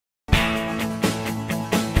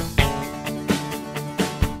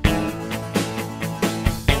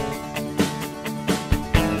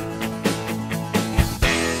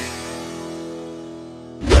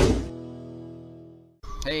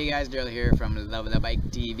Hey guys, Daryl here from Love the Bike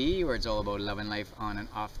TV, where it's all about love and life on and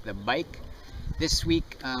off the bike. This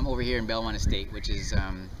week, over here in Belmont Estate, which is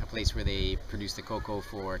a place where they produce the cocoa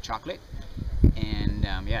for chocolate. And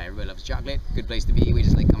yeah, everybody loves chocolate. Good place to be. We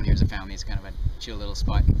just like coming here as a family. It's kind of a chill little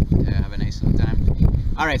spot to have a nice little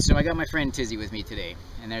time. Alright, so I got my friend Tizzy with me today.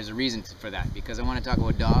 And there's a reason for that, because I want to talk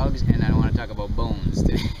about dogs and I want to talk about bones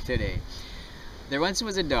today. There once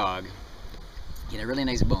was a dog. He had a really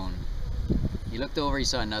nice bone. He looked over, he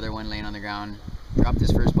saw another one laying on the ground, dropped his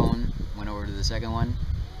first bone, went over to the second one.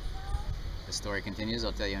 The story continues,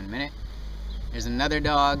 I'll tell you in a minute. There's another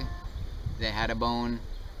dog that had a bone.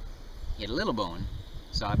 He had a little bone,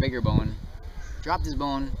 saw a bigger bone, dropped his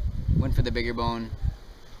bone, went for the bigger bone.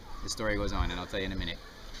 The story goes on, and I'll tell you in a minute.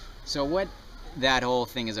 So what that whole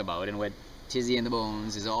thing is about, and what Tizzy and the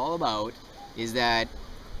Bones is all about, is that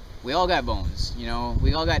we all got bones. You know,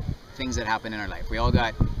 we all got things that happen in our life. We all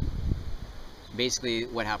got basically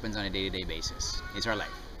what happens on a day-to-day basis. It's our life.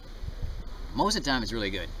 Most of the time it's really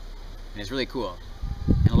good and it's really cool,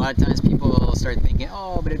 and a lot of times people start thinking,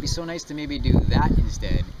 oh, but it'd be so nice to maybe do that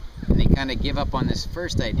instead, and they kind of give up on this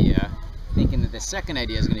first idea thinking that the second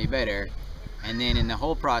idea is going to be better, and then in the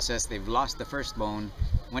whole process they've lost the first bone,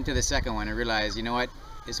 went to the second one and realized, you know what,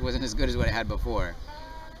 this wasn't as good as what I had before.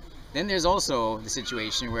 Then there's also the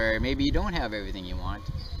situation where maybe you don't have everything you want,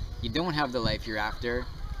 you don't have the life you're after,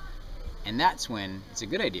 and that's when it's a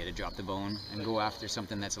good idea to drop the bone and go after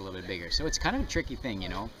something that's a little bit bigger. So it's kind of a tricky thing, you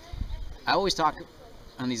know. I always talk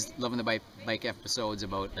on these Loving the Bike episodes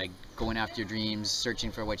about like going after your dreams,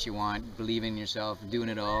 searching for what you want, believing in yourself, doing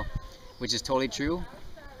it all, which is totally true.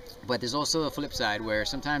 But there's also a flip side where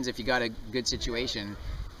sometimes if you got a good situation,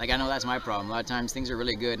 like I know that's my problem. A lot of times things are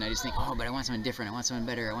really good and I just think, oh, but I want something different, I want something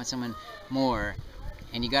better, I want something more.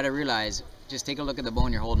 And you got to realize, just take a look at the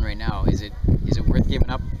bone you're holding right now. Is it worth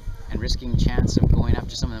giving up and risking chance of going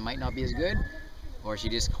after something that might not be as good, or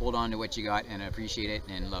should you just hold on to what you got and appreciate it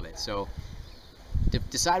and love it? So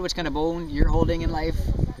decide which kind of bone you're holding in life.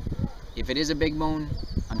 If it is a big bone,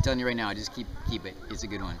 I'm telling you right now, just keep it. It's a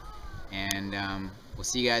good one. And we'll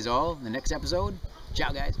see you guys all in the next episode.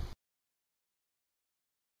 Ciao guys.